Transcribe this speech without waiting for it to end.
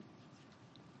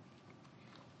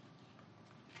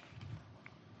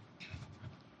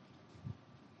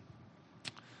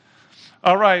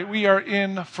All right, we are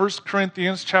in 1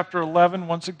 Corinthians chapter 11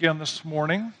 once again this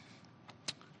morning.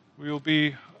 We will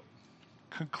be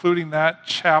concluding that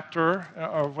chapter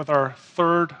with our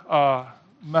third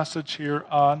message here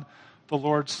on the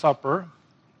Lord's Supper.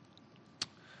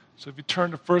 So if you turn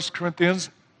to 1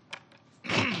 Corinthians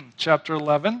chapter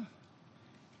 11.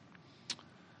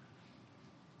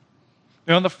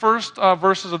 Now, in the first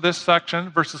verses of this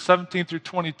section, verses 17 through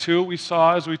 22, we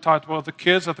saw, as we talked about the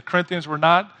kids, that the Corinthians were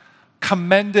not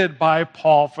commended by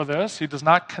Paul for this. He does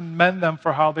not commend them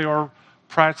for how they were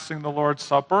practicing the Lord's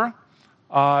Supper.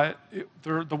 The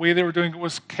way they were doing it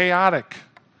was chaotic.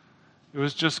 It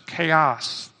was just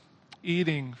chaos.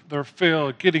 Eating their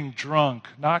fill, getting drunk,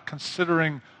 not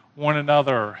considering one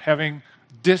another, having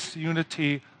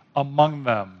disunity among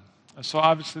them. And so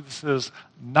obviously this is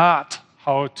not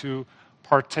how to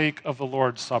partake of the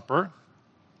Lord's Supper.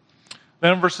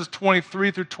 Then in verses 23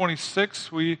 through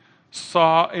 26, we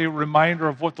saw a reminder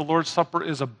of what the Lord's Supper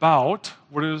is about,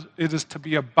 what it is to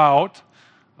be about.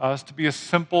 It's to be a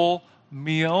simple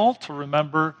meal to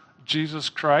remember Jesus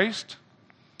Christ,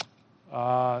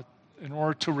 in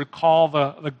order to recall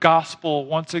the gospel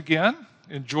once again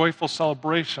in joyful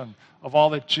celebration of all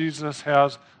that Jesus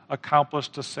has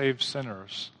accomplished to save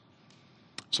sinners.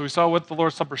 So we saw what the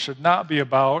Lord's Supper should not be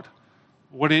about,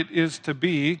 what it is to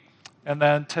be. And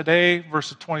then today,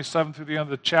 verses 27 through the end of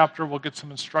the chapter, we'll get some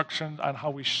instruction on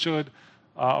how we should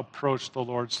approach the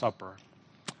Lord's Supper.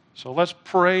 So let's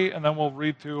pray, and then we'll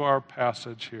read through our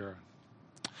passage here.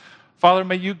 Father,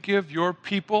 may you give your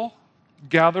people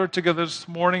gathered together this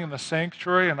morning in the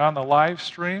sanctuary and on the live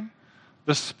stream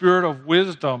the spirit of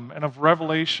wisdom and of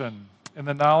revelation in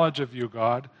the knowledge of you,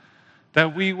 God,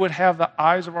 that we would have the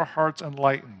eyes of our hearts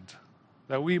enlightened,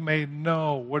 that we may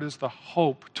know what is the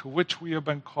hope to which we have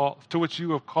been called, to which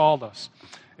you have called us,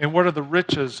 and what are the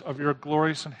riches of your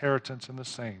glorious inheritance in the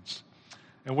saints,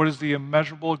 and what is the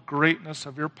immeasurable greatness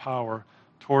of your power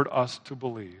toward us to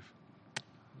believe.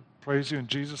 Praise you in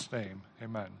Jesus' name.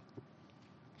 Amen.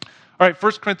 All right,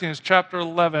 1 Corinthians chapter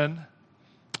 11,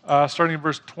 starting in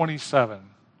verse 27.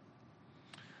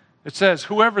 It says,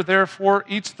 "Whoever therefore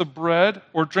eats the bread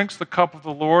or drinks the cup of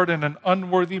the Lord in an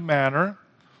unworthy manner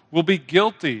will be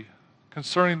guilty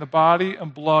concerning the body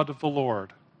and blood of the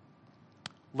Lord.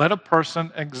 Let a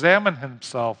person examine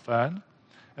himself then,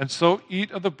 and so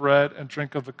eat of the bread and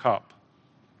drink of the cup.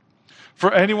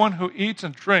 For anyone who eats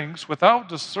and drinks without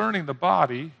discerning the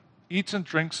body eats and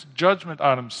drinks judgment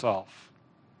on himself.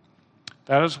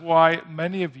 That is why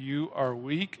many of you are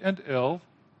weak and ill,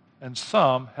 and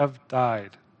some have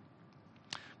died.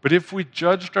 But if we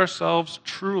judged ourselves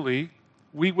truly,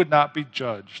 we would not be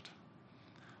judged.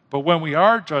 But when we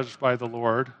are judged by the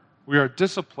Lord, we are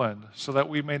disciplined so that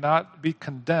we may not be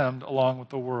condemned along with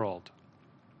the world.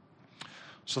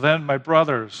 So then, my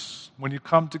brothers, when you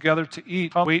come together to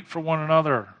eat, wait for one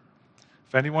another.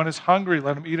 If anyone is hungry,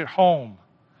 let him eat at home,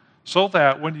 so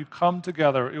that when you come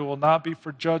together, it will not be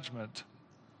for judgment.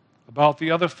 About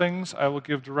the other things, I will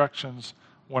give directions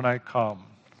when I come."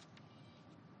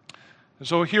 And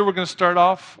so here we're going to start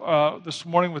off this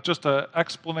morning with just an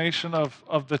explanation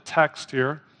of the text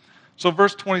here. So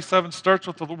verse 27 starts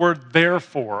with the word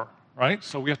therefore, right?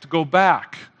 So we have to go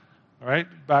back, all right?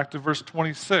 Back to verse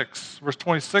 26. Verse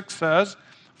 26 says,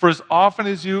 "For as often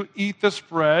as you eat this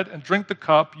bread and drink the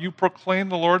cup, you proclaim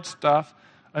the Lord's death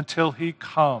until he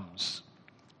comes."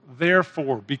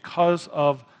 Therefore, because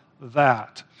of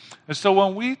that. And so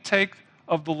when we take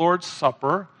of the Lord's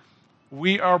Supper,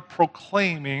 we are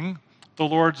proclaiming the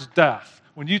Lord's death.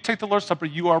 When you take the Lord's Supper,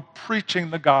 you are preaching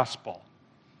the gospel.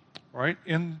 Right?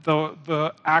 In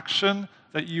the action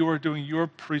that you are doing, you are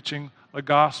preaching the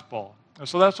gospel. And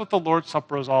so that's what the Lord's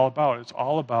Supper is all about. It's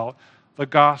all about the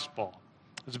gospel.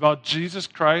 It's about Jesus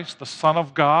Christ, the Son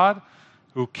of God,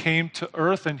 who came to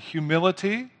earth in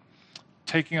humility,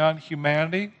 taking on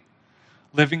humanity,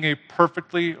 living a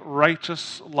perfectly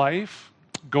righteous life,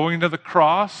 going to the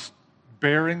cross,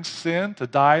 bearing sin to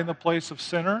die in the place of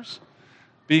sinners,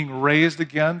 being raised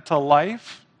again to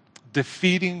life,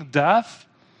 defeating death,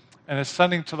 and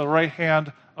ascending to the right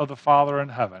hand of the Father in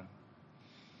heaven.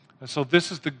 And so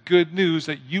this is the good news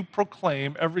that you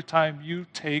proclaim every time you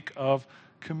take of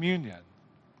communion.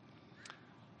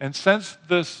 And since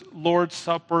this Lord's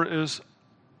Supper is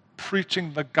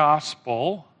preaching the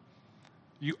gospel,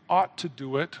 you ought to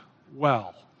do it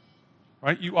well.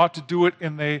 Right? You ought to do it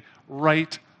in the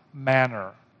right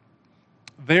manner.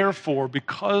 Therefore,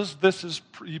 because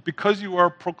you are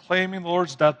proclaiming the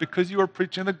Lord's death, because you are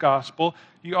preaching the gospel,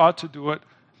 you ought to do it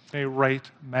in a right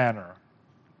manner.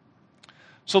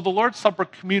 So the Lord's Supper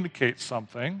communicates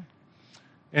something,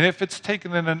 and if it's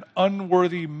taken in an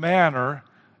unworthy manner,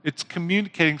 it's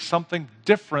communicating something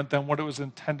different than what it was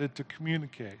intended to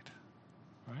communicate.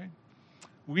 Right?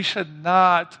 We should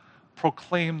not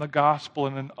proclaim the gospel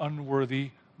in an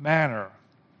unworthy manner.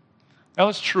 Now,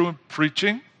 it's true in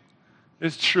preaching.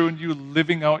 It's true in you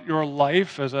living out your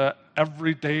life as an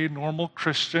everyday, normal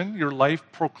Christian. Your life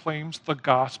proclaims the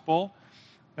gospel.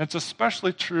 And it's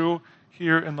especially true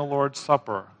here in the Lord's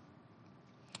Supper.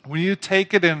 When you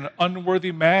take it in an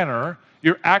unworthy manner,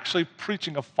 you're actually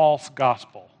preaching a false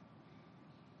gospel.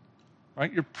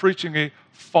 Right? You're preaching a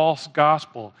false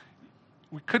gospel.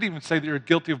 We could even say that you're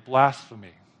guilty of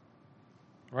blasphemy.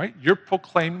 Right? You're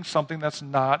proclaiming something that's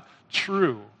not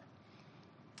true.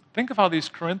 Think of how these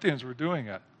Corinthians were doing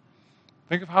it.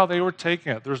 Think of how they were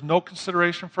taking it. There's no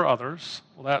consideration for others.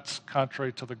 Well, that's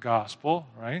contrary to the gospel,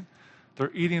 right?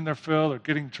 They're eating their fill, they're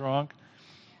getting drunk.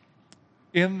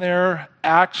 In their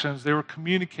actions, they were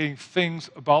communicating things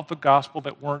about the gospel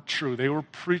that weren't true. They were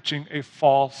preaching a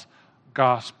false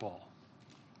gospel.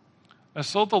 And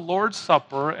so the Lord's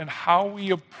Supper and how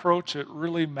we approach it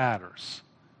really matters.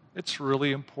 It's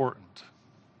really important.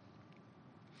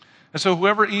 And so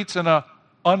whoever eats in an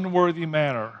unworthy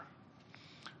manner.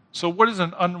 So what is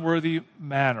an unworthy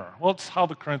manner? Well, it's how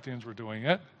the Corinthians were doing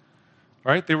it.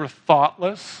 Right? They were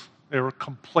thoughtless. They were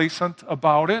complacent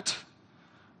about it.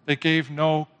 They gave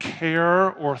no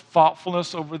care or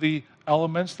thoughtfulness over the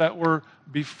elements that were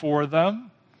before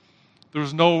them. There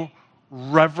was no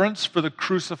reverence for the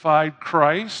crucified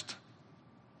Christ.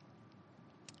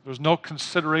 There was no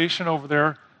consideration over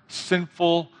their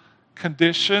sinful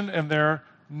condition and their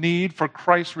need for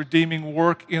Christ's redeeming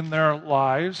work in their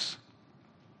lives.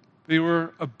 They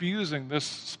were abusing this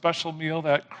special meal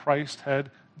that Christ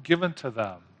had given to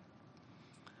them.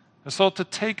 And so to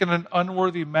take in an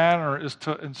unworthy manner is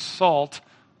to insult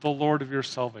the Lord of your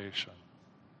salvation.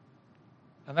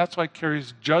 And that's why it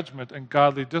carries judgment and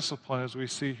godly discipline, as we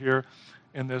see here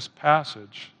in this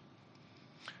passage.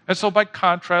 And so by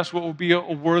contrast, what would be a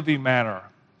worthy manner?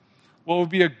 What would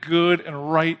be a good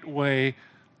and right way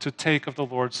to take of the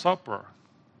Lord's Supper?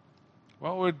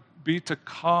 Well, it would be to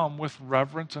come with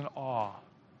reverence and awe.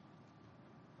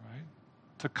 Right?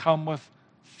 To come with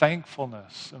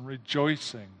thankfulness and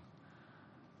rejoicing.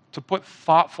 To put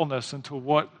thoughtfulness into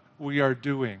what we are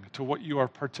doing, to what you are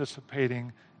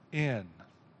participating in.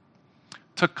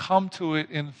 To come to it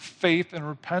in faith and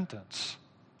repentance,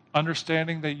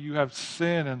 understanding that you have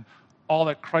sinned and all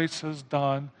that Christ has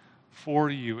done for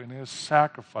you in his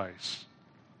sacrifice.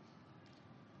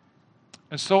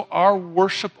 And so our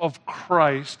worship of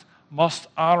Christ must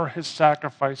honor his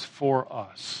sacrifice for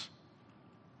us.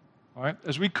 All right?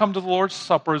 As we come to the Lord's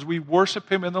Supper, as we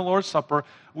worship him in the Lord's Supper,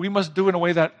 we must do it in a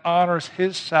way that honors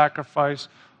his sacrifice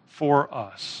for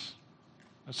us.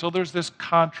 And so there's this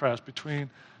contrast between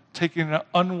taking it in an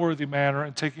unworthy manner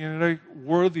and taking it in a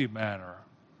worthy manner.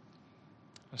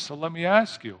 And so let me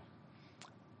ask you,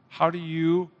 how do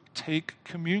you take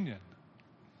communion?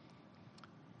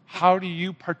 How do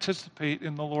you participate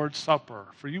in the Lord's Supper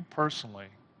for you personally,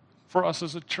 for us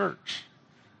as a church?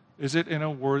 Is it in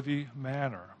a worthy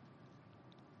manner?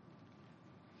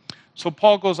 So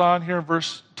Paul goes on here in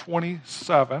verse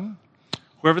 27.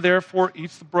 Whoever therefore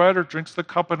eats the bread or drinks the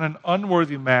cup in an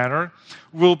unworthy manner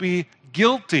will be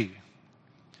guilty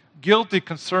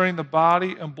concerning the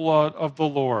body and blood of the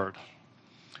Lord.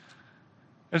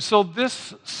 And so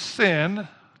this sin,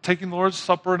 taking the Lord's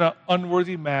Supper in an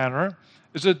unworthy manner,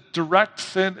 is a direct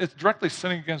sin. It's directly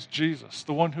sinning against Jesus,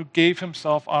 the one who gave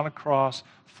himself on a cross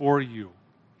for you.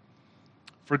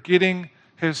 Forgetting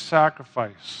his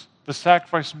sacrifice, the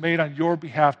sacrifice made on your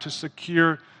behalf to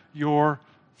secure your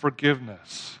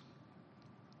forgiveness.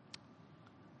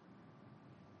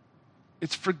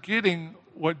 It's forgetting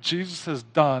what Jesus has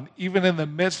done, even in the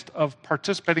midst of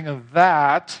participating in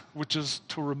that, which is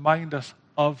to remind us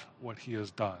of what he has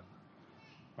done.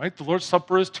 Right? The Lord's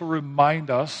Supper is to remind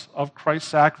us of Christ's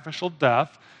sacrificial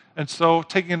death, and so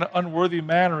taking an unworthy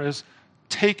manner is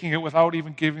taking it without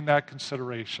even giving that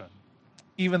consideration,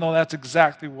 even though that's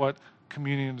exactly what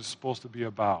communion is supposed to be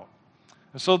about.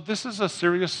 And so this is a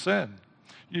serious sin.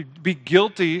 You'd be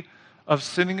guilty of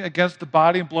sinning against the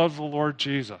body and blood of the Lord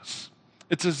Jesus.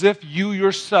 It's as if you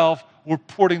yourself were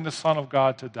putting the Son of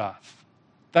God to death.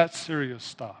 That's serious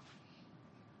stuff.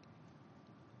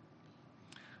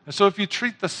 And so if you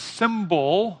treat the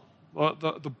symbol,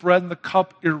 the bread and the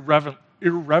cup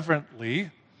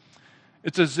irreverently,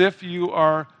 it's as if you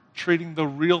are treating the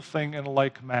real thing in a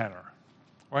like manner.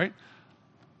 Right?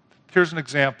 Here's an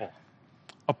example.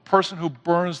 A person who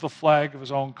burns the flag of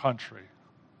his own country.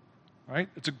 Right?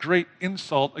 It's a great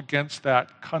insult against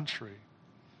that country.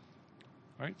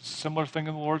 Right? Similar thing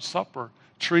in the Lord's Supper.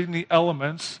 Treating the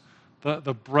elements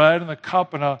the bread and the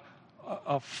cup in a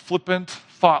flippant,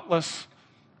 thoughtless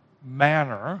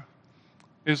manner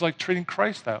is like treating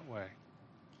Christ that way.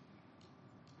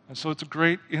 And so it's a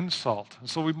great insult. And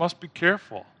so we must be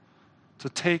careful to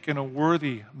take in a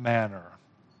worthy manner.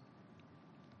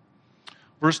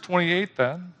 Verse 28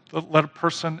 then, let a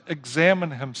person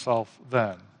examine himself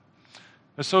then.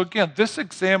 And so again, this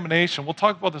examination, we'll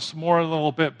talk about this more in a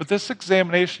little bit, but this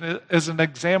examination is an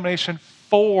examination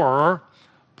for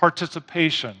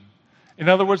participation. In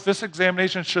other words, this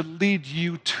examination should lead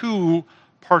you to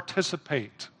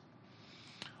participate.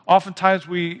 Oftentimes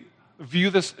we view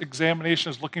this examination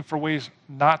as looking for ways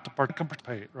not to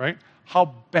participate, right?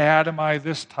 How bad am I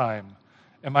this time?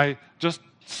 Am I just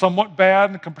somewhat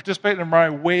bad and can participate, or am I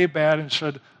way bad and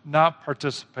should not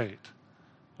participate?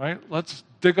 Right? Let's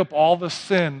dig up all the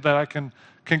sin that I can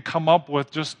come up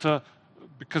with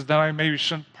because then I maybe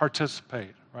shouldn't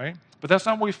participate, right? But that's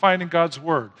not what we find in God's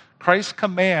Word. Christ's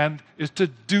command is to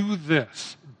do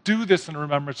this. Do this in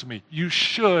remembrance of me. You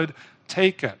should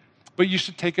take it, but you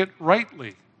should take it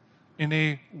rightly, in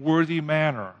a worthy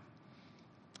manner.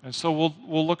 And so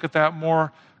we'll look at that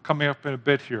more coming up in a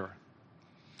bit here.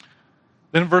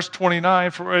 Then verse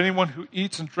 29, for anyone who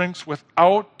eats and drinks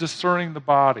without discerning the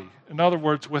body, in other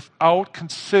words, without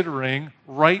considering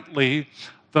rightly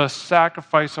the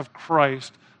sacrifice of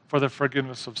Christ for the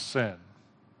forgiveness of sin.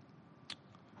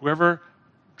 Whoever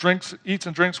eats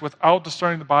and drinks without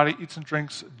discerning the body, eats and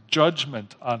drinks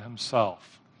judgment on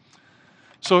himself.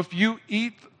 So if you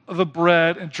eat the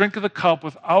bread and drink of the cup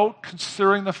without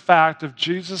considering the fact of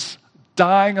Jesus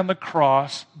dying on the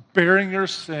cross, bearing your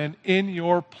sin in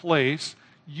your place,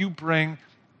 you bring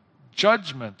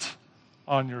judgment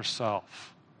on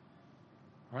yourself.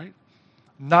 Right?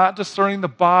 Not discerning the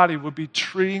body would be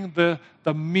treating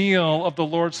the meal of the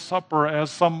Lord's Supper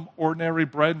as some ordinary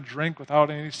bread and drink without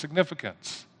any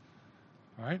significance.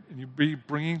 Right? And you'd be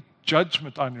bringing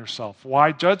judgment on yourself.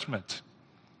 Why judgment?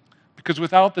 Because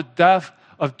without the death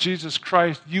of Jesus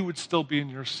Christ, you would still be in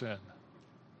your sin.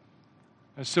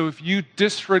 And so if you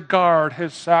disregard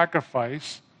his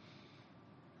sacrifice,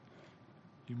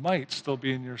 you might still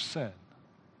be in your sin.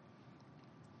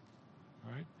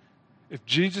 Right? If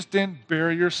Jesus didn't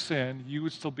bear your sin, you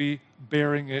would still be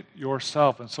bearing it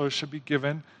yourself. And so it should be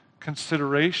given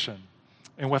consideration.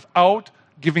 And without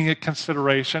giving it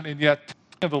consideration, and yet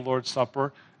taking the Lord's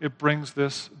Supper, it brings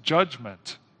this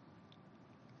judgment.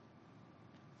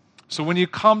 So when you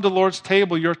come to the Lord's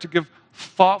table, you're to give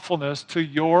thoughtfulness to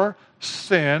your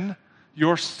sin,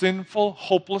 your sinful,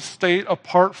 hopeless state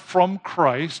apart from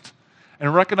Christ,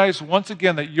 and recognize once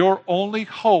again that your only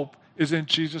hope is in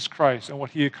Jesus Christ and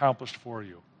what he accomplished for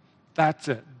you. That's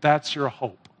it. That's your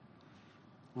hope.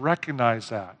 Recognize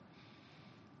that.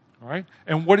 All right?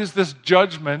 And what is this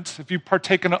judgment? If you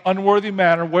partake in an unworthy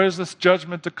manner, where is this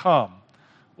judgment to come?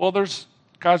 Well, there's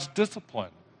God's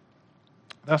discipline.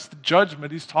 That's the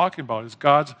judgment he's talking about, is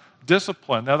God's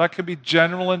discipline. Now, that can be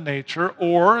general in nature,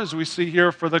 or, as we see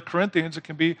here for the Corinthians, it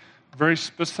can be very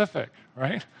specific,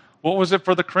 right? What was it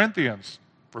for the Corinthians?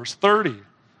 Verse 30.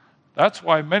 That's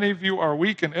why many of you are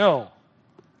weak and ill,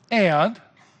 and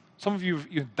some of you have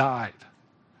even died.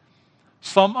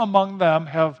 Some among them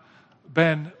have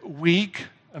been weak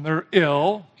and they're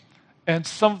ill, and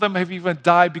some of them have even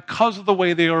died because of the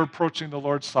way they are approaching the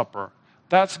Lord's Supper.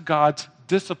 That's God's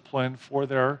discipline for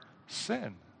their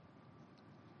sin.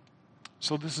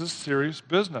 So this is serious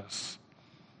business,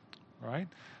 right?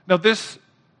 Now, this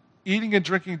eating and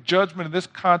drinking judgment in this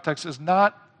context is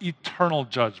not eternal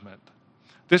judgment.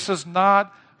 This is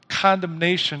not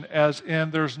condemnation as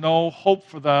in there's no hope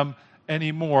for them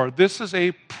anymore. This is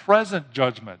a present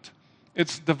judgment.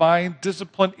 It's divine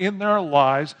discipline in their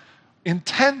lives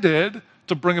intended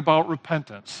to bring about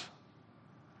repentance,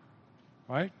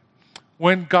 right?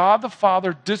 When God the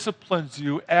Father disciplines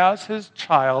you as his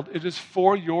child, it is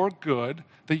for your good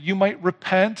that you might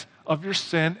repent of your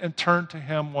sin and turn to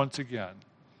him once again.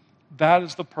 That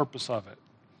is the purpose of it.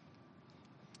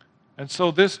 And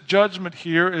so this judgment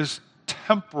here is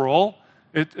temporal.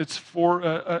 It's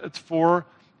for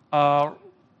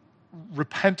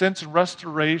repentance and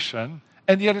restoration,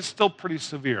 and yet it's still pretty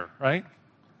severe, right?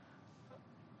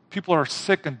 People are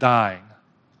sick and dying.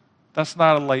 That's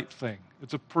not a light thing.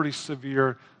 It's a pretty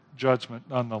severe judgment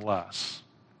nonetheless.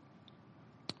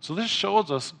 So this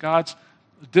shows us God's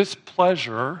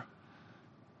displeasure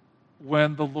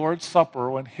when the Lord's Supper,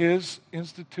 when his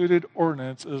instituted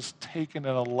ordinance is taken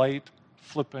in a light,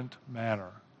 flippant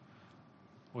manner,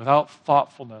 without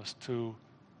thoughtfulness to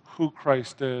who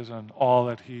Christ is and all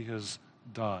that he has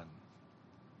done.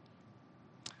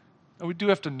 And we do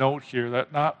have to note here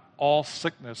that not all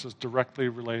sickness is directly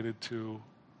related to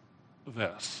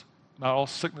this. Not all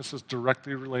sickness is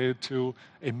directly related to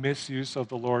a misuse of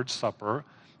the Lord's Supper,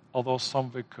 although some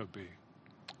of it could be.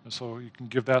 And so you can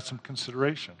give that some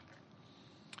consideration.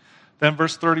 Then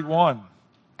verse 31,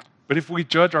 but if we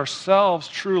judge ourselves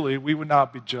truly, we would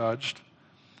not be judged.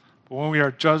 But when we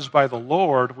are judged by the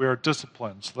Lord, we are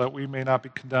disciplined, so that we may not be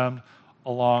condemned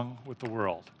along with the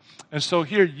world. And so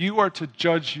here, you are to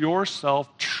judge yourself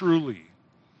truly.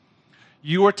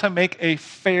 You are to make a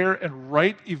fair and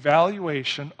right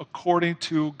evaluation according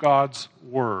to God's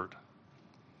word.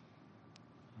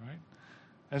 Right?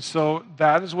 And so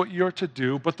that is what you're to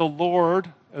do. But the Lord,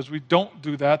 as we don't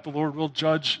do that, the Lord will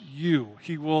judge you.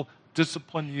 He will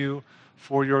discipline you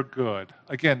for your good.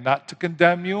 Again, not to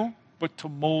condemn you, but to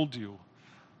mold you,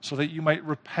 so that you might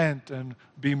repent and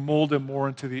be molded more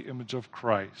into the image of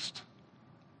Christ.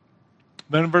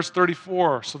 Then in verse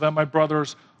 34, so then my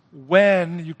brothers,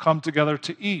 when you come together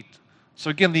to eat. So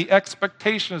again, the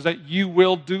expectation is that you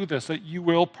will do this, that you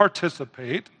will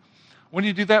participate. When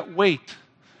you do that, wait.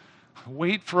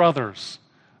 Wait for others.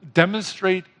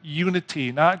 Demonstrate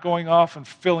unity, not going off and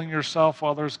filling yourself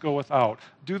while others go without.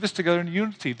 Do this together in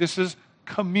unity. This is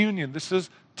communion. This is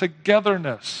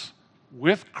togetherness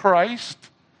with Christ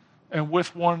and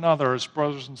with one another as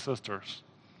brothers and sisters.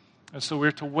 And so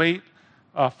we're to wait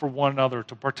for one another,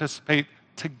 to participate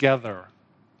together.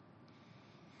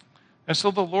 And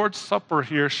so the Lord's Supper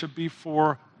here should be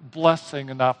for blessing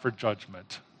and not for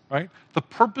judgment, right? The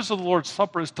purpose of the Lord's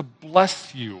Supper is to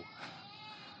bless you.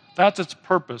 That's its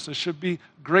purpose. It should be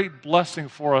great blessing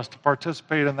for us to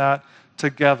participate in that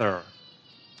together.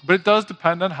 But it does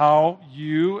depend on how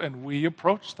you and we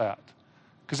approach that.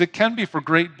 Because it can be for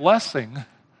great blessing,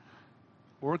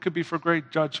 or it could be for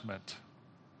great judgment.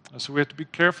 And so we have to be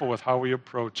careful with how we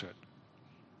approach it.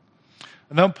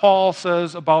 And then Paul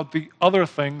says about the other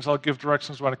things, I'll give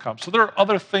directions when it comes. So there are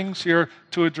other things here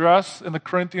to address in the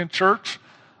Corinthian church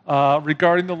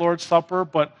regarding the Lord's Supper,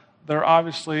 but they're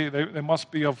obviously, they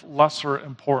must be of lesser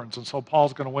importance. And so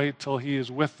Paul's going to wait till he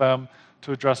is with them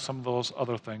to address some of those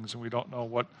other things, and we don't know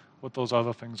what those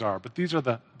other things are. But these are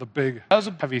the big,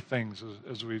 heavy things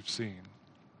as we've seen.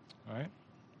 Right?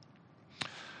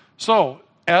 So,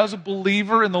 as a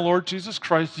believer in the Lord Jesus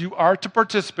Christ, you are to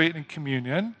participate in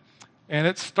communion, and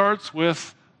it starts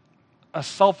with a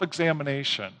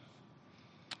self-examination.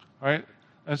 Right?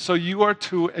 And so you are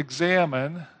to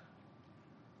examine.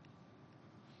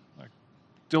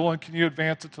 Dylan, can you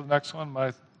advance it to the next one?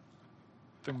 My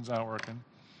thing's not working.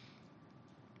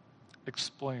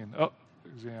 Explain. Oh,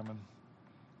 examine.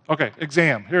 Okay,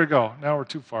 exam. Here we go. Now we're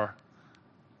too far.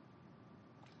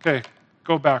 Okay,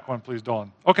 go back one, please, Dylan.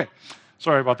 Okay,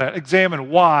 sorry about that. Examine.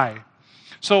 Why?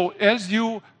 So as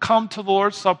you come to the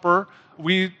Lord's Supper,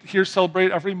 we here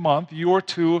celebrate every month, you are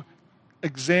to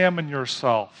examine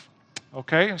yourself.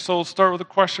 Okay, and so we'll start with the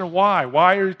question, why?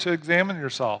 Why are you to examine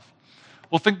yourself?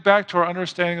 Well, think back to our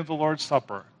understanding of the Lord's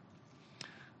Supper.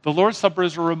 The Lord's Supper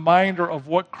is a reminder of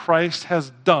what Christ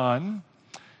has done.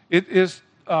 It is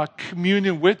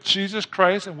communion with Jesus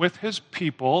Christ and with his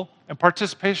people, and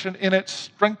participation in it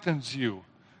strengthens you.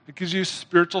 It gives you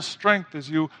spiritual strength as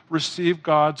you receive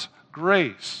God's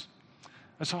grace.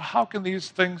 And so how can these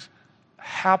things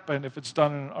happen if it's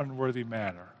done in an unworthy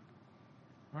manner?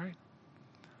 Right?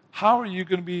 How are you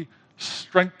going to be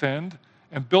strengthened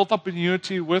and built up in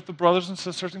unity with the brothers and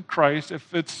sisters in Christ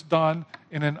if it's done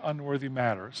in an unworthy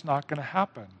manner? It's not going to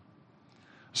happen.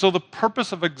 So the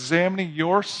purpose of examining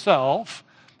yourself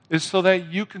is so that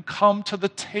you can come to the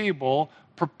table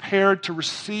prepared to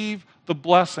receive the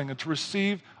blessing and to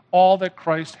receive all that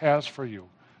Christ has for you,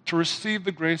 to receive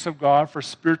the grace of God for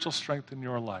spiritual strength in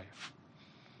your life.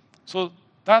 So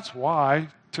that's why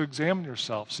to examine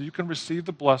yourself, so you can receive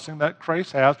the blessing that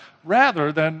Christ has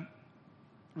rather than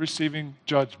receiving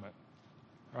judgment,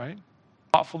 right?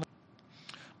 Thoughtfulness.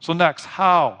 So next,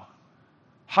 how?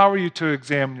 How are you to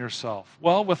examine yourself?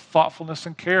 Well, with thoughtfulness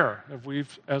and care,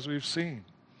 as we've seen.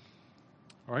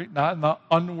 All right? Not in the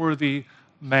unworthy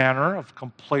manner of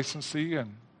complacency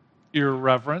and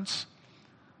irreverence,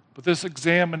 but this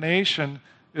examination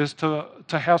is to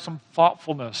have some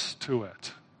thoughtfulness to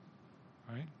it,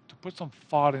 right? To put some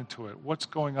thought into it, what's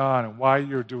going on and why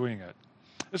you're doing it.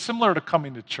 It's similar to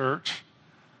coming to church.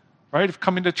 Right? If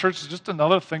coming to church is just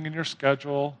another thing in your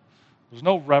schedule, there's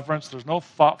no reverence, there's no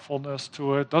thoughtfulness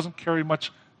to it, doesn't carry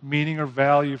much meaning or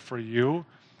value for you,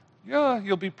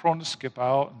 you'll be prone to skip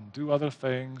out and do other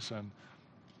things and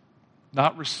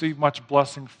not receive much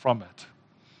blessing from it.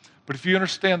 But if you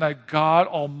understand that God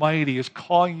Almighty is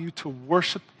calling you to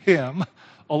worship him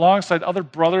alongside other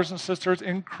brothers and sisters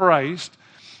in Christ,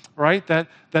 right? That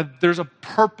there's a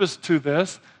purpose to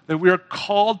this, that we are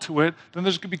called to it, then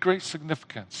there's going to be great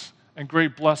significance and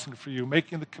great blessing for you,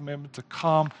 making the commitment to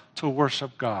come to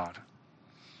worship God.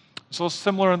 So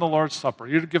similar in the Lord's Supper.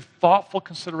 You're to give thoughtful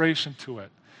consideration to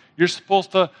it. You're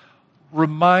supposed to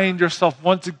remind yourself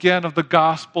once again of the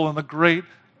gospel and the great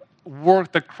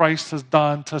work that Christ has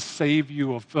done to save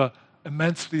you, of the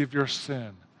immensity of your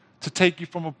sin, to take you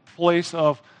from a place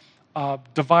of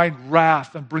divine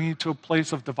wrath and bring you to a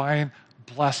place of divine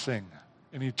blessing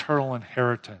and eternal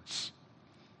inheritance.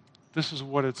 This is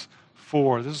what it's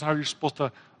for. This is how you're supposed to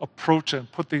approach it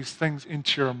and put these things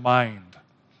into your mind.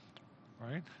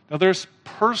 Right? Now, there's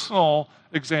personal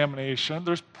examination.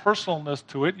 There's personalness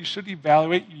to it. You should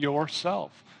evaluate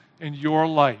yourself in your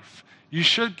life. You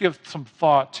should give some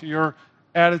thought to your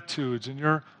attitudes and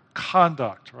your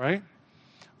conduct, right?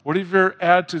 What have your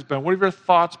attitudes been? What have your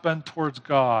thoughts been towards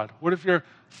God? What have your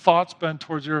thoughts been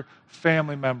towards your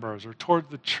family members or toward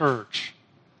the church?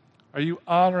 Are you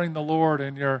honoring the Lord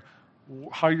in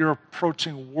how you're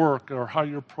approaching work or how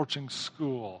you're approaching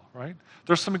school, right?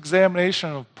 There's some examination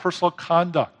of personal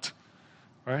conduct,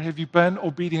 right? Have you been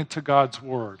obedient to God's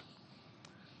word?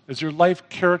 Is your life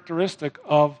characteristic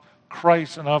of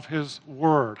Christ and of his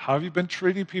word? How have you been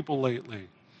treating people lately?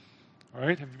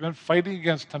 Right? Have you been fighting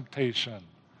against temptation?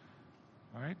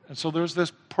 Right? And so there's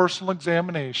this personal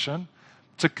examination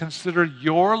to consider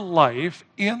your life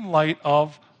in light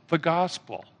of the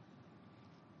gospel.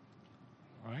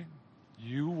 Right?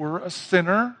 You were a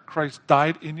sinner. Christ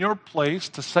died in your place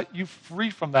to set you free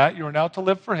from that. You are now to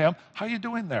live for him. How are you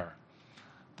doing there?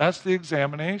 That's the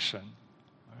examination.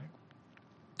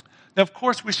 Now, of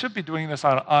course, we should be doing this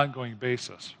on an ongoing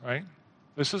basis, right?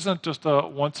 This isn't just a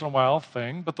once-in-a-while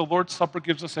thing, but the Lord's Supper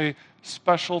gives us a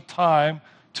special time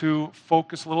to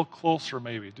focus a little closer,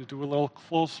 maybe, to do a little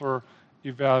closer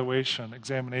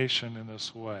examination in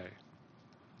this way.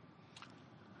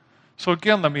 So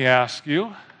again, let me ask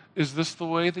you, is this the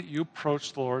way that you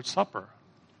approach the Lord's Supper?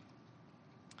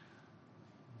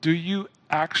 Do you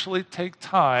actually take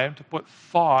time to put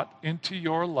thought into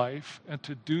your life and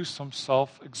to do some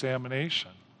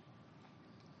self-examination?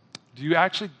 Do you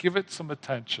actually give it some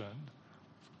attention,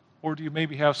 or do you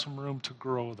maybe have some room to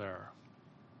grow there?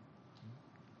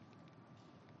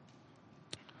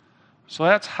 So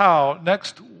that's how.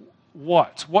 Next,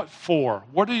 what? What for?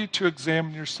 What are you to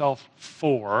examine yourself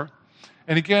for?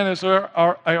 And again, as I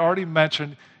already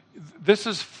mentioned, this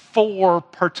is for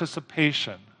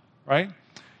participation, right?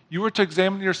 You were to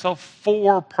examine yourself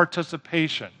for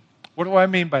participation. What do I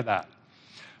mean by that?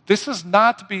 This is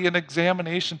not to be an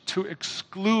examination to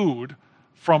exclude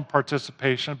from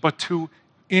participation, but to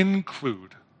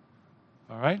include.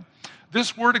 All right?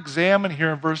 This word examine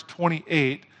here in verse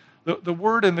 28, the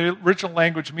word in the original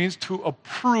language means to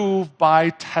approve by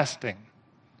testing.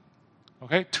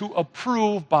 Okay? To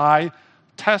approve by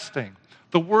testing.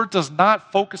 The word does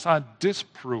not focus on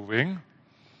disproving,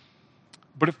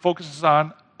 but it focuses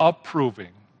on approving.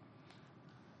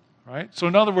 Right? So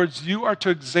in other words, you are to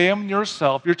examine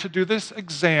yourself. You're to do this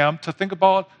exam to think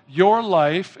about your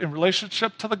life in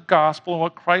relationship to the gospel and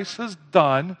what Christ has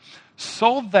done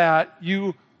so that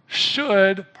you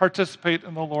should participate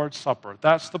in the Lord's Supper.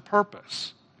 That's the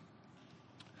purpose.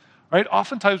 Right?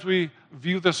 Oftentimes we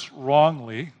view this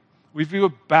wrongly. We view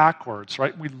it backwards,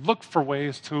 right? We look for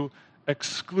ways to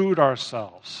exclude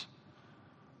ourselves.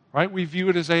 Right? We view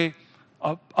it as a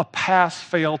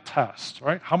pass-fail test,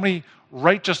 right? How many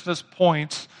righteousness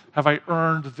points have I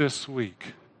earned this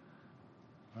week?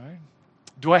 Right?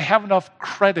 Do I have enough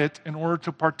credit in order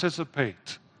to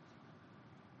participate?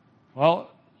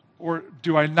 Well, or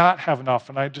do I not have enough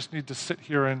and I just need to sit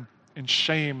here in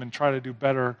shame and try to do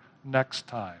better next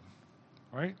time?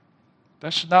 Right?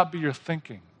 That should not be your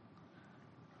thinking.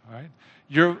 Right?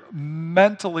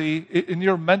 In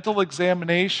your mental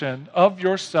examination of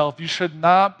yourself, you should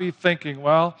not be thinking,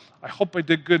 well, I hope I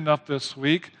did good enough this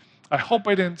week. I hope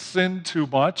I didn't sin too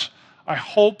much. I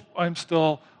hope I'm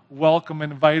still welcome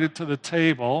and invited to the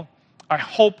table. I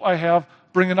hope I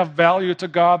bring enough value to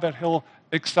God that he'll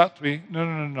accept me.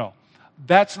 No.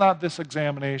 That's not this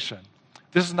examination.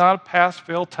 This is not a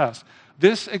pass-fail test.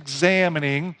 This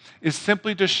examining is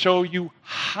simply to show you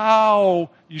how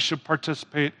you should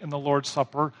participate in the Lord's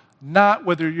Supper, not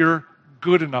whether you're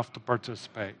good enough to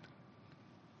participate.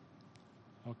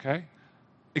 Okay?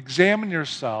 Examine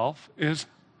yourself is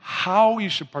how you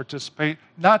should participate,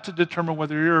 not to determine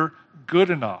whether you're good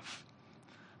enough.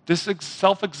 This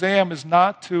self-exam is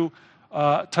not to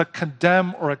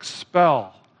condemn or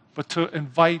expel, but to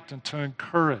invite and to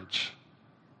encourage.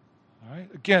 All right?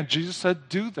 Again, Jesus said,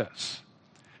 do this.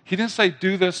 He didn't say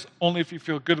do this only if you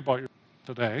feel good about yourself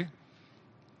today.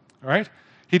 All right?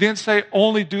 He didn't say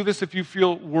only do this if you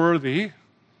feel worthy.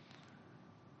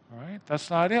 All right? That's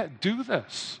not it. Do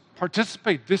this.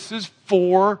 Participate. This is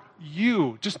for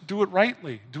you. Just do it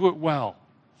rightly. Do it well.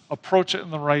 Approach it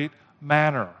in the right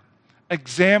manner.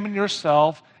 Examine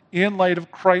yourself in light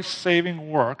of Christ's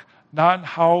saving work, not in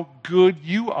how good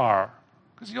you are,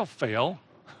 because you'll fail.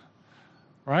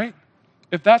 Right?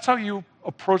 If that's how you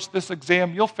approach this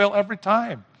exam, you'll fail every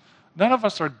time. None of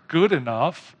us are good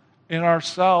enough in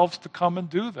ourselves to come and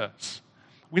do this.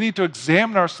 We need to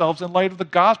examine ourselves in light of the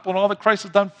gospel and all that Christ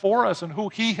has done for us and who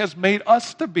he has made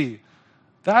us to be.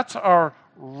 That's our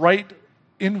right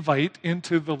invite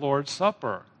into the Lord's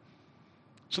Supper.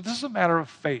 So this is a matter of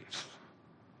faith.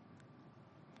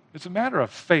 It's a matter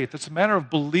of faith. It's a matter of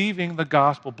believing the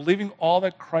gospel, believing all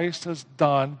that Christ has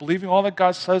done, believing all that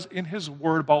God says in his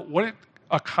word about what it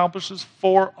accomplishes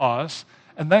for us,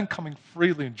 and then coming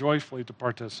freely and joyfully to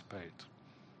participate.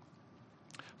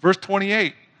 Verse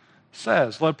 28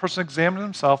 says, let a person examine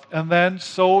himself and then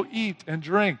so eat and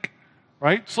drink.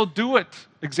 Right? So do it.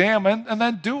 Examine and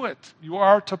then do it. You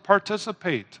are to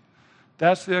participate.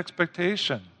 That's the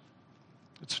expectation.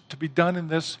 It's to be done in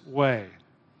this way.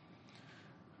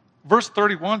 Verse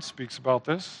 31 speaks about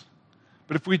this.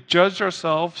 But if we judge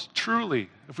ourselves truly,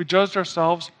 if we judge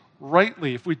ourselves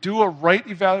rightly, if we do a right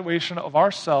evaluation of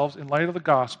ourselves in light of the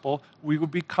gospel, we will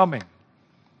be coming.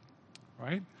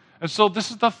 Right? And so this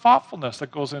is the thoughtfulness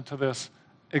that goes into this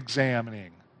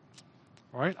examining.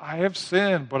 Right? I have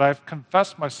sinned, but I've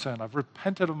confessed my sin. I've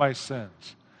repented of my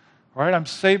sins. Right? I'm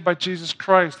saved by Jesus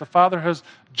Christ. The Father has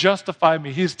justified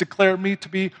me. He's declared me to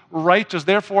be righteous.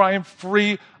 Therefore, I am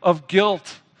free of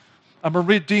guilt. I'm a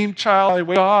redeemed child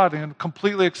of God and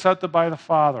completely accepted by the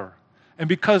Father. And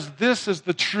because this is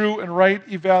the true and right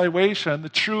evaluation, the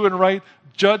true and right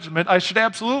judgment, I should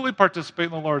absolutely participate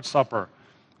in the Lord's Supper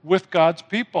with God's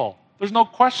people. There's no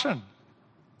question,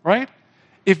 right?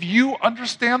 If you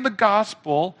understand the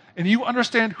gospel and you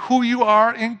understand who you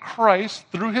are in Christ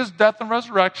through his death and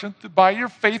resurrection, by your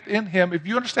faith in him, if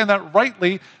you understand that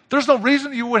rightly, there's no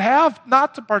reason you would have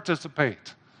not to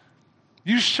participate.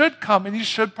 You should come and you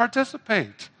should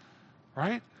participate,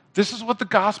 right? This is what the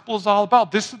gospel is all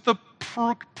about. This is the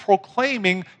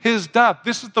proclaiming his death.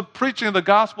 This is the preaching of the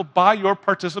gospel by your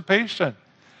participation.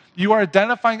 You are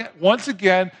identifying once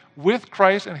again with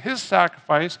Christ and his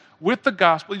sacrifice, with the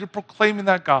gospel. You're proclaiming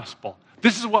that gospel.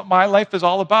 This is what my life is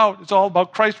all about. It's all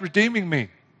about Christ redeeming me.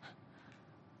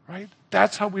 Right?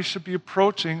 That's how we should be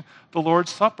approaching the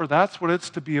Lord's Supper. That's what it's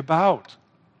to be about.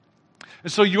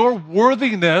 And so your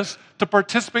worthiness to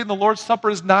participate in the Lord's Supper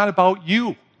is not about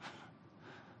you.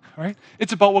 Right?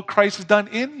 It's about what Christ has done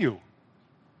in you.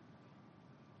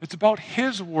 It's about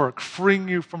his work freeing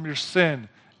you from your sin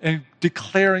and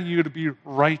declaring you to be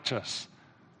righteous.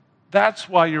 That's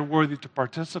why you're worthy to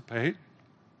participate.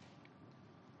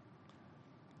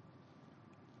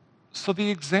 So the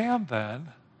exam then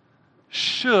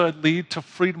should lead to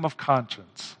freedom of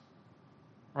conscience,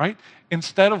 right?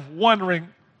 Instead of wondering,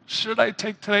 should I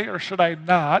take today or should I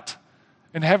not?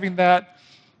 And having that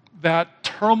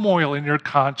turmoil in your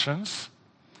conscience,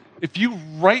 if you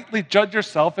rightly judge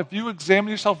yourself, if you examine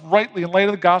yourself rightly in light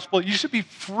of the gospel, you should be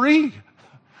free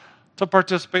to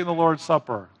participate in the Lord's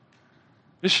Supper.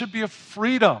 It should be a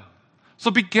freedom.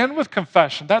 So begin with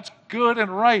confession. That's good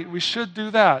and right. We should do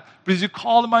that. But as you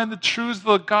call to mind the truths of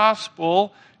the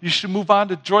gospel, you should move on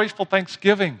to joyful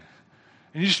thanksgiving.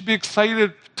 And you should be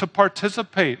excited to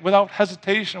participate without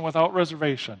hesitation, without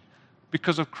reservation,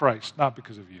 because of Christ, not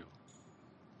because of you.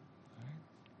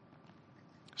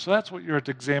 So that's what you're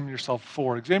to examine yourself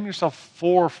for. Examine yourself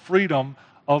for freedom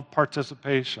of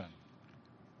participation.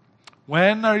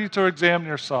 When are you to examine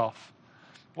yourself?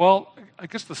 Well, I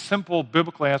guess the simple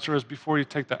biblical answer is before you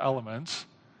take the elements,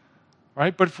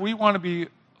 right? But if we want to be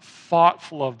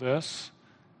thoughtful of this,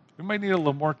 we might need a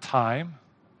little more time,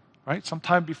 right?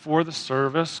 Sometime before the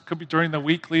service, could be during the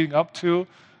week leading up to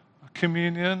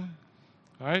communion,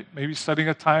 right? Maybe setting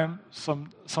a time,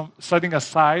 setting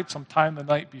aside some time the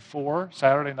night before,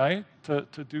 Saturday night, to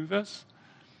do this.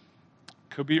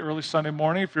 Could be early Sunday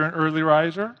morning if you're an early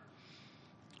riser,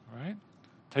 right?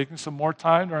 Taking some more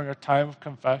time during a time of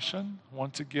confession,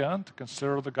 once again, to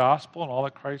consider the gospel and all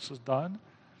that Christ has done.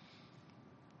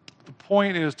 The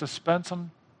point is to spend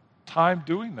some time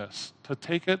doing this, to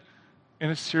take it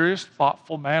in a serious,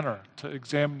 thoughtful manner, to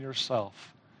examine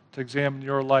yourself, to examine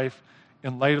your life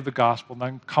in light of the gospel, and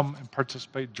then come and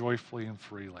participate joyfully and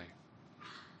freely.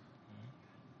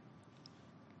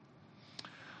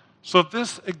 So if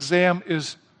this exam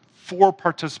is for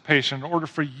participation, in order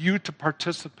for you to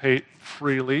participate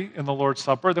freely in the Lord's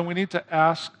Supper, then we need to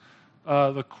ask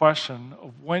the question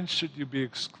of when should you be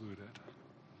excluded?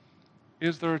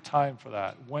 Is there a time for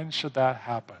that? When should that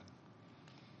happen?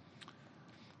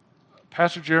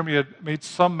 Pastor Jeremy had made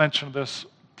some mention of this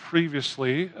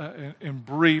previously in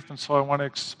brief, and so I want to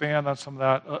expand on some of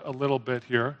that a little bit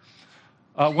here.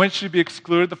 When should you be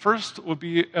excluded? The first would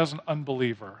be as an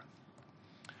unbeliever.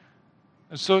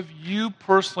 And so if you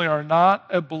personally are not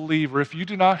a believer, if you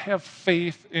do not have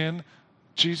faith in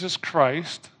Jesus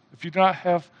Christ, if you do not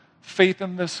have faith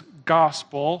in this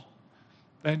gospel,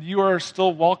 then you are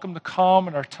still welcome to come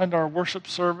and attend our worship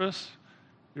service.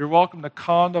 You're welcome to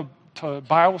come to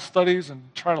Bible studies and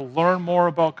try to learn more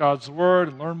about God's Word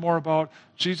and learn more about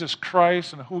Jesus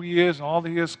Christ and who He is and all that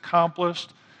He has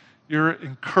accomplished. You're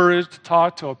encouraged to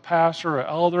talk to a pastor or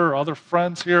elder or other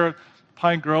friends here at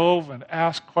Pine Grove and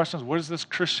ask questions. What is this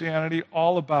Christianity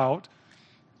all about?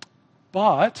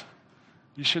 But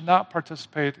you should not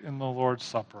participate in the Lord's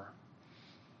Supper.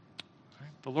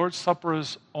 The Lord's Supper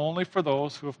is only for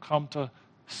those who have come to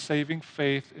saving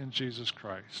faith in Jesus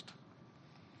Christ.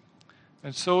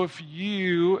 And so if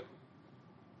you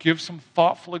give some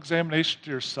thoughtful examination to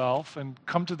yourself and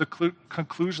come to the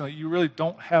conclusion that you really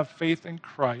don't have faith in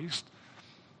Christ,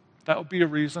 that would be a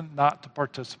reason not to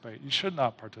participate. You should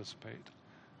not participate.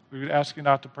 We would ask you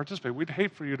not to participate. We'd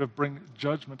hate for you to bring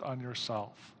judgment on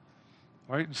yourself.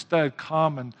 Right? Instead,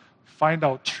 come and find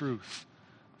out truth.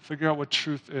 Figure out what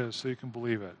truth is so you can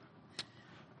believe it.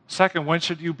 Second, when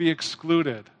should you be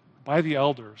excluded? By the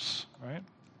elders, right?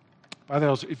 By the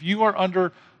elders. If you are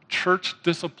under church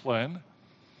discipline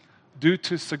due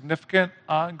to significant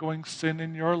ongoing sin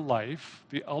in your life,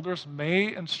 the elders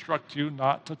may instruct you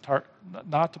not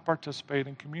to participate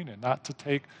in communion, not to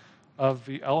take of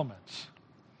the elements.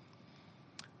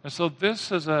 And so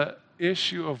this is an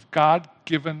issue of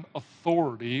God-given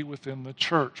authority within the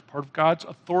church, part of God's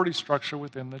authority structure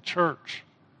within the church.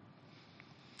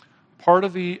 Part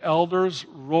of the elders'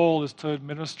 role is to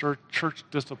administer church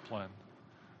discipline,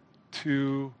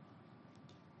 to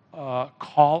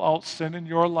call out sin in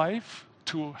your life,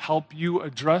 to help you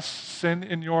address sin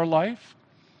in your life,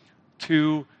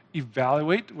 to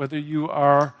evaluate whether you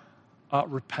are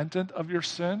repentant of your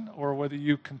sin or whether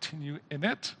you continue in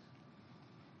it.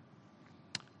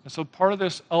 And so part of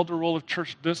this elder role of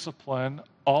church discipline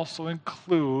also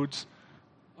includes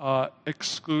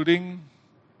excluding,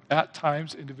 at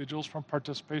times, individuals from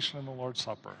participation in the Lord's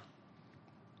Supper.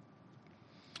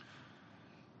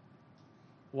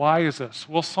 Why is this?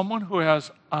 Well, someone who has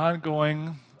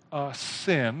ongoing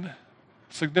sin,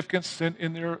 significant sin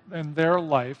in their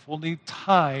life, will need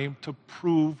time to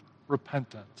prove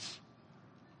repentance.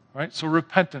 Right? So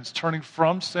repentance, turning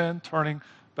from sin, turning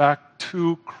back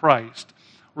to Christ.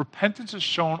 Repentance is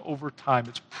shown over time.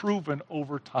 It's proven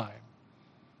over time.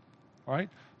 All right?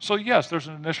 So yes, there's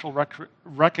an initial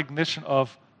recognition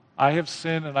of, I have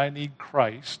sinned and I need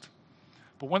Christ.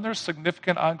 But when there's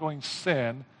significant ongoing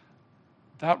sin,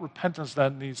 that repentance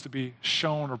then needs to be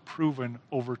shown or proven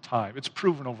over time. It's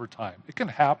proven over time. It can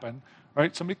happen,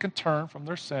 right? Somebody can turn from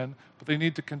their sin, but they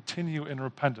need to continue in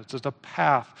repentance. There's a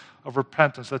path of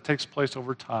repentance that takes place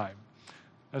over time.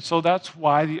 And so that's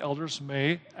why the elders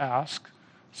may ask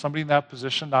somebody in that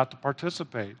position not to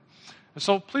participate. And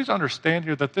so please understand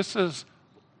here that this is,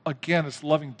 again, it's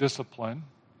loving discipline.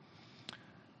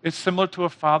 It's similar to a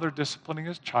father disciplining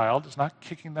his child. It's not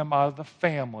kicking them out of the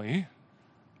family,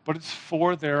 but it's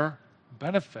for their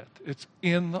benefit. It's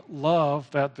in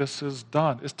love that this is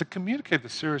done. It's to communicate the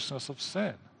seriousness of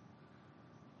sin.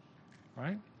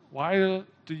 Right? Why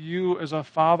do you, as a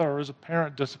father or as a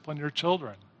parent, discipline your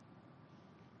children?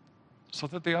 So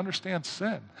that they understand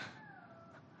sin.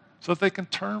 So that they can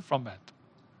turn from it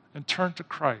and turn to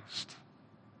Christ.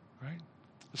 Right?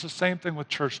 It's the same thing with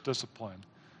church discipline.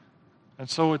 And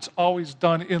so it's always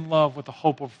done in love with the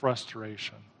hope of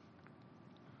restoration.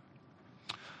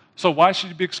 So why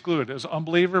should you be excluded? As an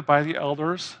unbeliever, by the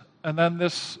elders. And then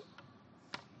this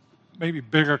maybe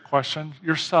bigger question,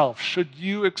 yourself. Should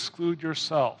you exclude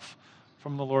yourself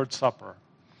from the Lord's Supper?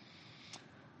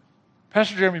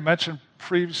 Pastor Jeremy mentioned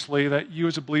previously that you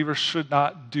as a believer should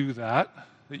not do that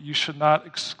you should not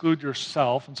exclude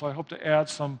yourself. And so I hope to add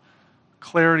some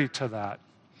clarity to that.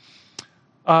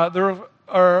 There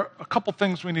are a couple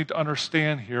things we need to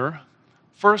understand here.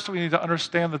 First, we need to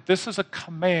understand that this is a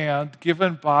command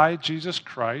given by Jesus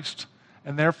Christ,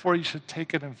 and therefore you should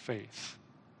take it in faith.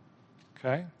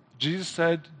 Okay? Jesus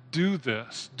said, do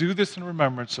this in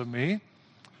remembrance of me.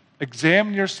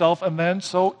 Examine yourself, and then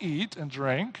so eat and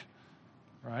drink.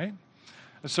 Right?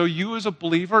 And so you as a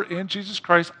believer in Jesus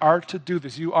Christ are to do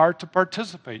this. You are to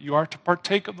participate. You are to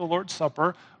partake of the Lord's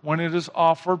Supper when it is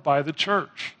offered by the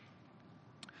church.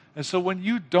 And so when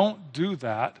you don't do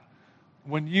that,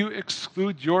 when you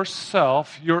exclude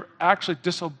yourself, you're actually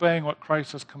disobeying what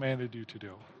Christ has commanded you to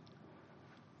do.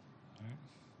 Right?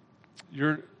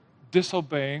 You're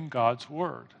disobeying God's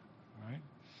word. Right?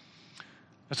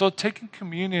 And so taking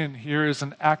communion here is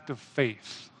an act of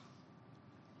faith.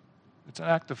 It's an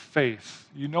act of faith.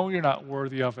 You know you're not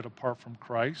worthy of it apart from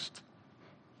Christ,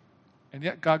 and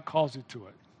yet God calls you to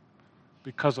it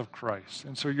because of Christ.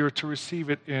 And so you're to receive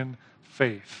it in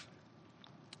faith.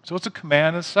 So it's a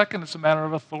command, and second, it's a matter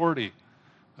of authority.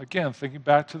 Again, thinking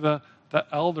back to the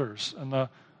elders and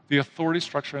the authority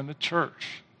structure in the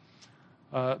church.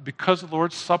 Because the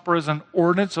Lord's Supper is an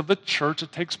ordinance of the church,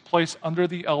 it takes place under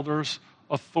the elders'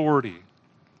 authority.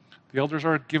 The elders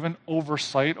are given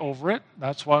oversight over it.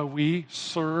 That's why we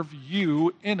serve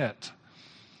you in it.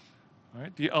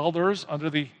 Right? The elders, under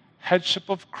the headship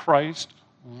of Christ,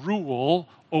 rule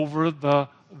over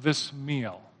this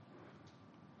meal.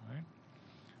 Right?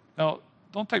 Now,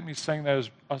 don't take me saying that as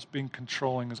us being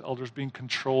controlling, as elders being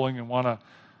controlling and want to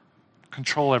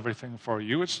control everything for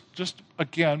you. It's just,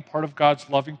 again, part of God's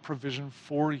loving provision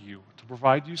for you, to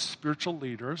provide you spiritual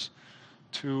leaders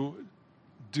to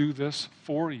do this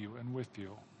for you and with you.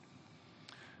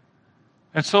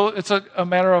 And so it's a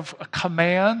matter of a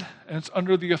command, and it's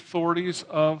under the authority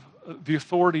of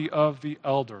the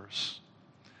elders.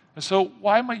 And so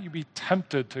why might you be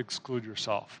tempted to exclude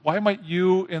yourself? Why might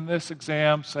you in this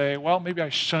exam say, well, maybe I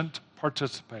shouldn't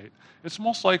participate? It's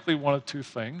most likely one of two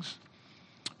things.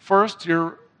 First,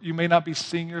 you may not be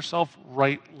seeing yourself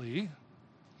rightly.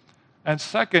 And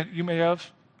second, you may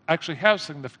actually have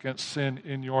significant sin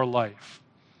in your life.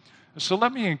 And so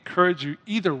let me encourage you,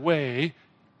 either way,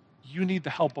 you need the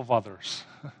help of others.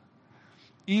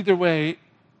 Either way,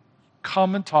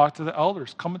 come and talk to the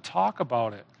elders. Come and talk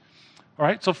about it. All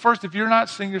right? So first, if you're not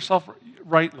seeing yourself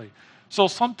rightly. So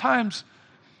sometimes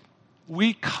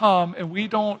we come and we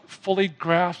don't fully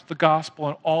grasp the gospel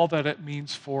and all that it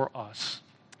means for us.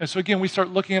 And so again, we start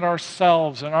looking at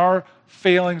ourselves and our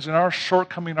failings and our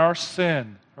shortcoming, our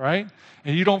sin, right?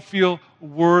 And you don't feel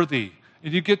worthy.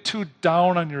 And you get too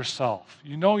down on yourself.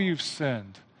 You know you've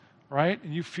sinned, right?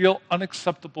 And you feel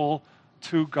unacceptable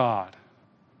to God.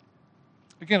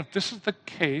 Again, if this is the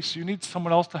case, you need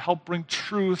someone else to help bring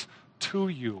truth to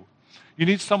you. You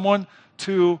need someone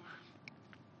to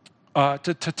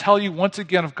tell you once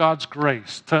again of God's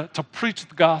grace, to preach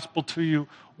the gospel to you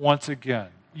once again.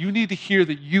 You need to hear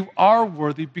that you are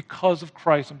worthy because of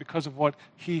Christ and because of what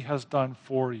He has done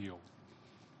for you.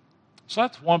 So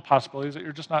that's one possibility, is that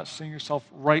you're just not seeing yourself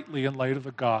rightly in light of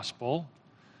the gospel.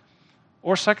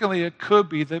 Or secondly, it could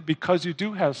be that because you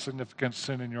do have significant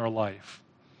sin in your life,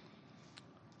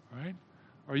 right?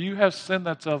 Or you have sin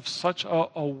that's of such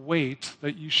a weight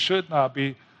that you should not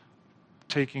be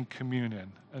taking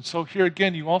communion. And so here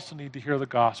again, you also need to hear the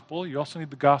gospel. You also need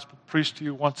the gospel preached to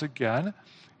you once again.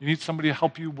 You need somebody to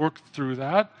help you work through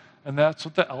that, and that's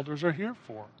what the elders are here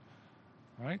for,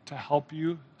 right? To help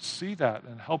you see that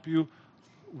and help you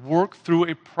work through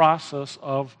a process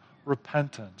of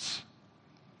repentance.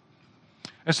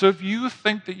 And so if you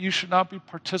think that you should not be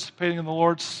participating in the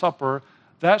Lord's Supper,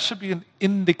 that should be an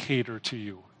indicator to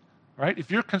you, right? If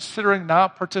you're considering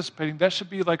not participating, that should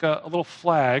be like a little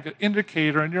flag, an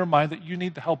indicator in your mind that you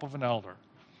need the help of an elder,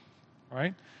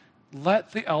 right?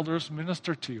 Let the elders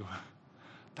minister to you.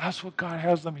 That's what God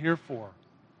has them here for,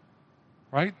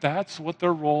 right? That's what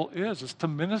their role is to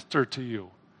minister to you.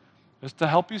 It's to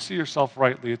help you see yourself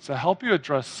rightly. It's to help you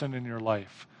address sin in your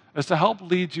life. It's to help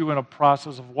lead you in a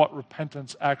process of what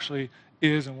repentance actually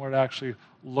is and what it actually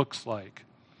looks like.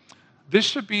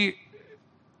 This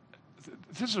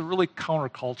is really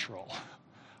countercultural,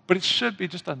 but it should be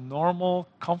just a normal,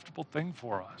 comfortable thing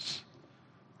for us,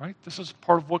 right? This is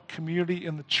part of what community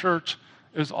in the church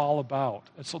is all about.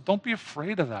 And so don't be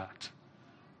afraid of that,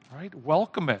 right?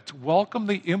 Welcome it. Welcome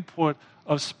the input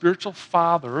of spiritual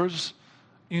fathers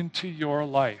into your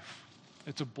life.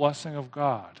 It's a blessing of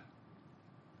God.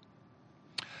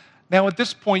 Now, at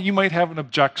this point, you might have an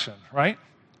objection, right?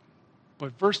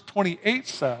 But verse 28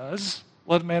 says,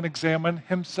 let a man examine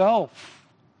himself.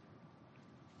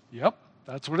 Yep,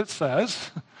 that's what it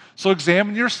says. So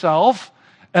examine yourself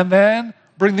and then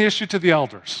bring the issue to the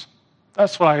elders.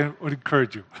 That's what I would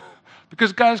encourage you.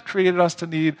 Because God has created us to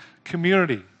need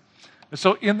community. And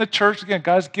so in the church, again,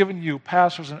 God's given you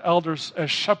pastors and elders as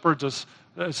shepherds, as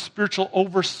spiritual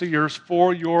overseers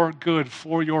for your good,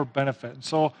 for your benefit. And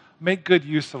so make good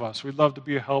use of us. We'd love to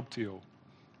be a help to you.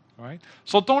 All right?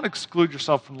 So don't exclude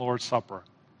yourself from the Lord's Supper.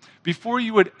 Before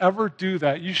you would ever do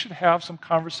that, you should have some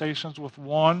conversations with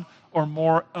one or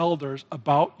more elders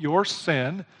about your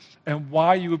sin and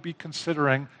why you would be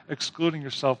considering excluding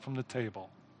yourself from the table.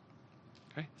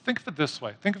 Okay? Think of it this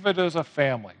way. Think of it as a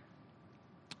family,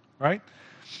 right?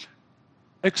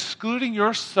 Excluding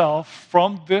yourself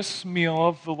from this meal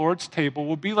of the Lord's table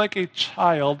will be like a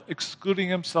child excluding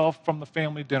himself from the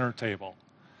family dinner table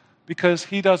because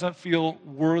he doesn't feel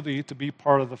worthy to be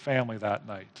part of the family that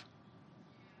night.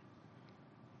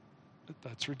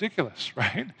 That's ridiculous,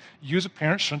 right? You as a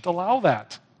parent shouldn't allow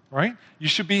that, right? You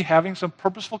should be having some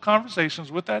purposeful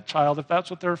conversations with that child if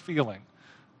that's what they're feeling,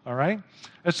 all right?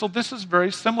 And so this is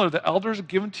very similar. The elders are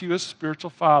given to you as spiritual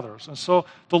fathers. And so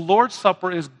the Lord's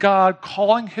Supper is God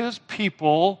calling his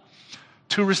people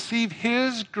to receive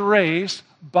his grace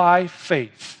by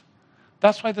faith.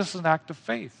 That's why this is an act of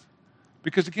faith.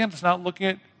 Because again, it's not looking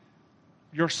at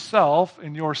yourself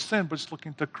and your sin, but it's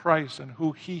looking to Christ and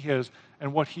who he is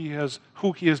and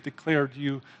who he has declared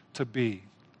you to be.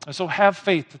 And so have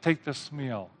faith to take this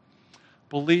meal,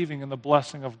 believing in the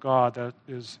blessing of God that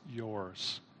is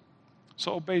yours.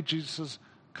 So obey Jesus'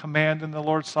 command in the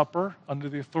Lord's Supper under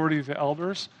the authority of the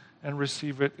elders and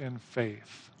receive it in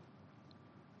faith.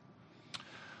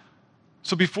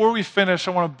 So before we finish,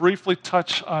 I want to briefly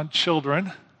touch on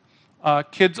children.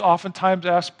 Kids oftentimes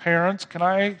ask parents, can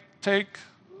I take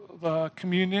the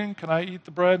communion? Can I eat the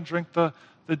bread and drink the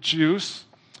juice?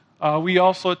 We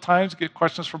also at times get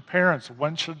questions from parents.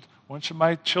 When should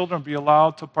my children be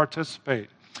allowed to participate?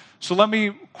 So let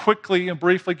me quickly and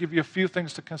briefly give you a few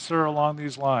things to consider along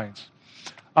these lines.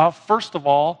 First of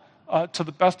all, to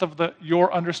the best of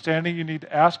your understanding, you need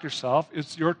to ask yourself,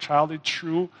 is your child a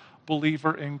true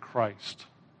believer in Christ?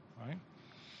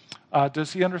 Right?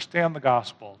 Does he understand the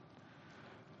gospel?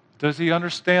 Does he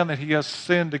understand that he has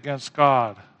sinned against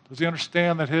God? Does he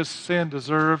understand that his sin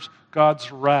deserves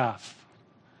God's wrath?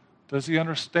 Does he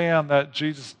understand that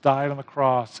Jesus died on the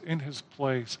cross in his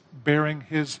place, bearing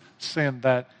his sin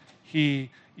that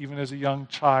he, even as a young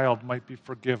child, might be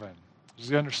forgiven? Does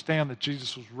he understand that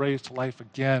Jesus was raised to life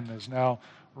again and is now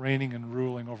reigning and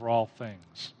ruling over all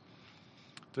things?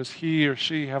 Does he or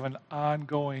she have an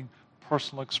ongoing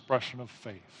personal expression of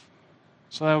faith?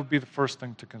 So that would be the first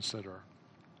thing to consider.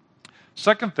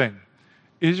 Second thing,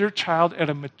 is your child at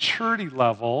a maturity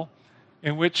level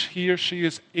in which he or she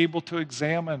is able to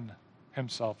examine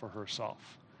himself or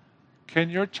herself? Can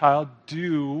your child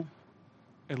do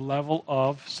a level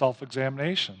of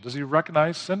self-examination? Does he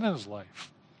recognize sin in his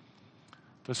life?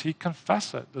 Does he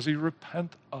confess it? Does he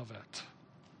repent of it?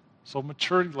 So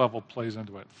maturity level plays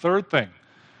into it. Third thing,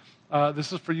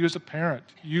 this is for you as a parent.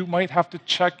 You might have to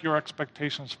check your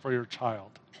expectations for your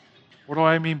child. What do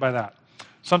I mean by that?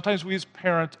 Sometimes we as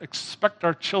parents expect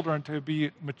our children to be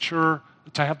mature,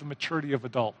 to have the maturity of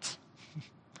adults.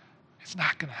 It's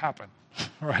not going to happen,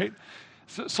 right?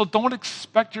 So don't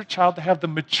expect your child to have the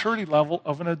maturity level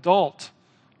of an adult,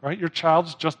 right? Your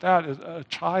child's just that, a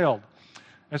child.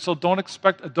 And so don't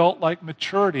expect adult-like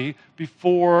maturity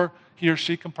before he or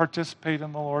she can participate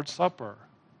in the Lord's Supper,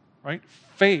 right?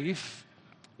 Faith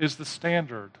is the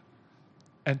standard,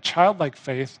 and childlike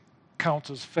faith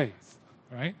counts as faith,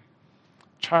 right?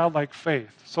 Childlike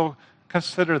faith. So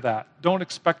consider that. Don't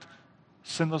expect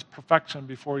sinless perfection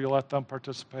before you let them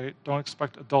participate. Don't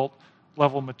expect adult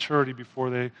level maturity before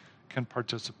they can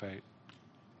participate.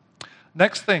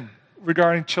 Next thing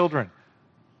regarding children.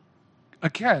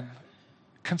 Again,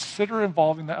 consider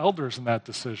involving the elders in that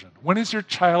decision. When is your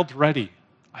child ready?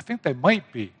 I think they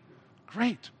might be.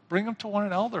 Great. Bring them to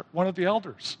one of the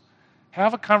elders.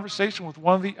 Have a conversation with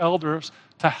one of the elders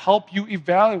to help you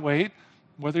evaluate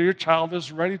whether your child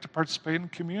is ready to participate in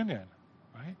communion,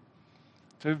 right?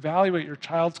 To evaluate your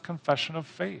child's confession of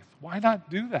faith. Why not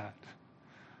do that,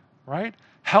 right?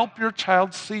 Help your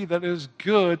child see that it is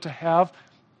good to have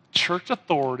church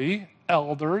authority,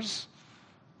 elders,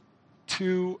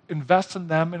 to invest in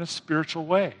them in a spiritual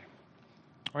way,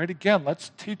 right? Again,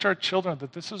 let's teach our children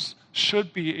that this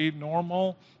should be a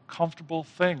normal, comfortable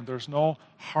thing. There's no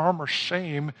harm or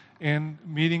shame in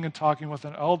meeting and talking with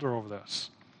an elder over this.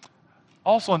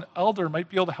 Also, an elder might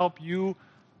be able to help you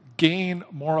gain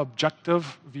more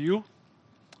objective view,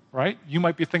 right? You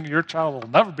might be thinking your child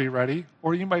will never be ready,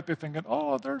 or you might be thinking,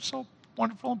 oh, they're so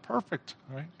wonderful and perfect,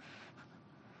 right?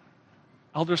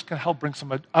 Elders can help bring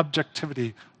some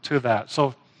objectivity to that.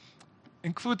 So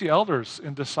include the elders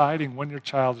in deciding when your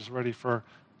child is ready for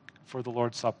the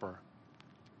Lord's Supper.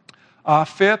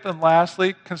 Fifth and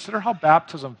lastly, consider how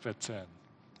baptism fits in,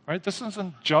 right? This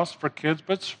isn't just for kids,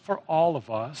 but it's for all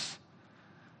of us.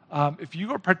 If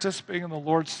you are participating in the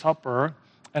Lord's Supper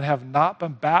and have not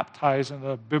been baptized in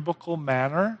a biblical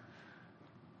manner,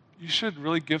 you should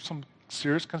really give some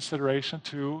serious consideration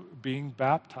to being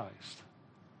baptized,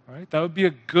 right? That would be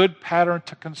a good pattern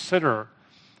to consider,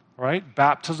 right?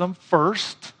 Baptism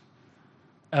first,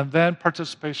 and then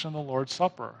participation in the Lord's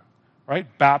Supper, right?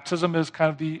 Baptism is kind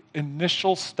of the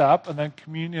initial step, and then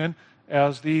communion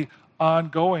as the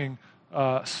ongoing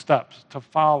steps to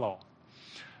follow.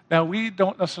 Now, we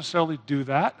don't necessarily do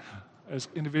that as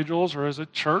individuals or as a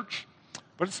church,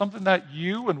 but it's something that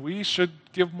you and we should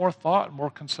give more thought and more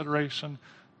consideration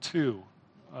to,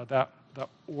 that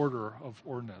order of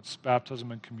ordinance,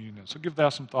 baptism and communion. So give that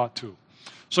some thought too.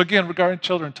 So again, regarding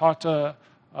children, talk to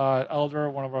elder,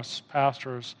 one of us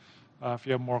pastors, if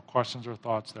you have more questions or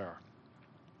thoughts there.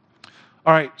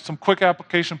 All right, some quick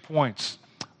application points.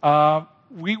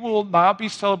 We will not be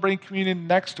celebrating communion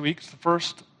next week. It's the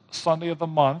first Sunday of the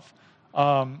month.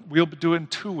 We'll do it in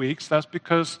 2 weeks. That's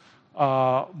because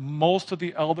most of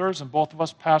the elders and both of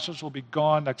us pastors will be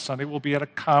gone next Sunday. We'll be at a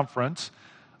conference.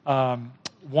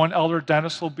 One elder,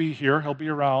 Dennis, will be here. He'll be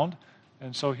around,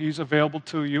 and so he's available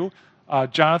to you.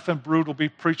 Jonathan Brood will be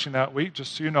preaching that week,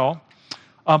 just so you know.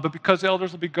 But because the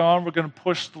elders will be gone, we're going to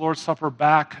push the Lord's Supper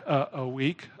back a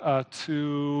week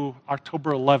to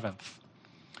October 11th.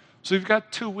 So you've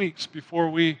got 2 weeks before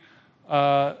we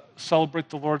celebrate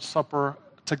the Lord's Supper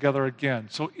together again.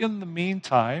 So in the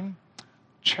meantime,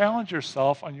 challenge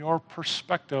yourself on your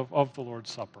perspective of the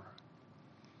Lord's Supper.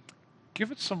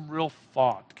 Give it some real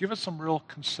thought. Give it some real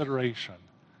consideration.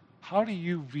 How do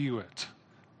you view it?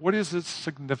 What is its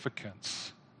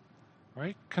significance?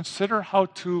 Right? Consider how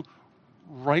to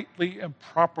rightly and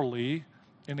properly,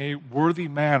 in a worthy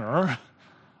manner,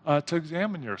 to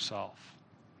examine yourself.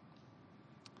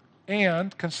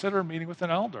 And consider meeting with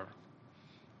an elder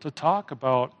to talk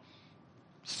about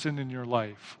sin in your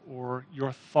life or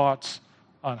your thoughts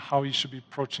on how you should be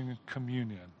approaching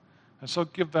communion. And so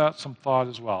give that some thought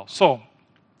as well. So,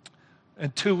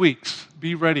 in 2 weeks,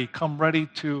 be ready. Come ready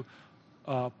to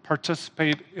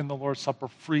participate in the Lord's Supper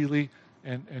freely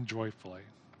and joyfully.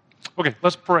 Okay,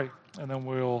 let's pray, and then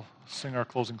we'll sing our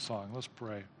closing song. Let's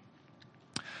pray.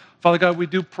 Father God, we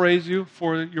do praise you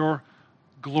for your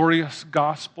glorious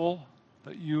gospel,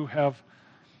 that you have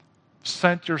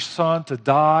sent your Son to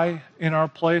die in our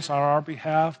place, on our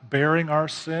behalf, bearing our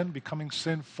sin, becoming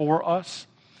sin for us,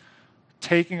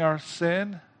 taking our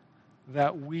sin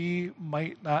that we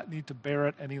might not need to bear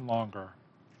it any longer.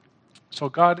 So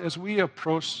God, as we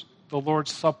approach the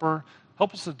Lord's Supper,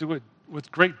 help us to do it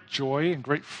with great joy and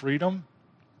great freedom,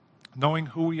 knowing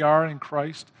who we are in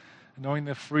Christ, and knowing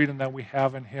the freedom that we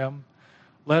have in him.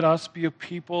 Let us be a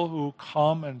people who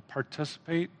come and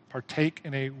partake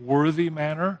in a worthy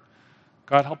manner.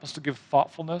 God, help us to give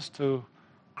thoughtfulness to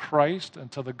Christ and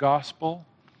to the gospel,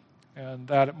 and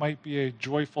that it might be a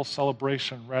joyful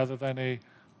celebration rather than a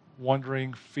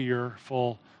wondering,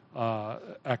 fearful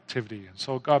activity. And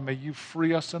so, God, may you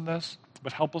free us in this,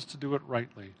 but help us to do it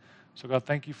rightly. So, God,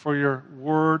 thank you for your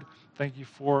word. Thank you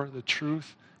for the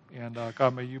truth. And,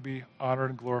 God, may you be honored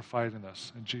and glorified in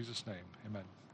this. In Jesus' name, amen.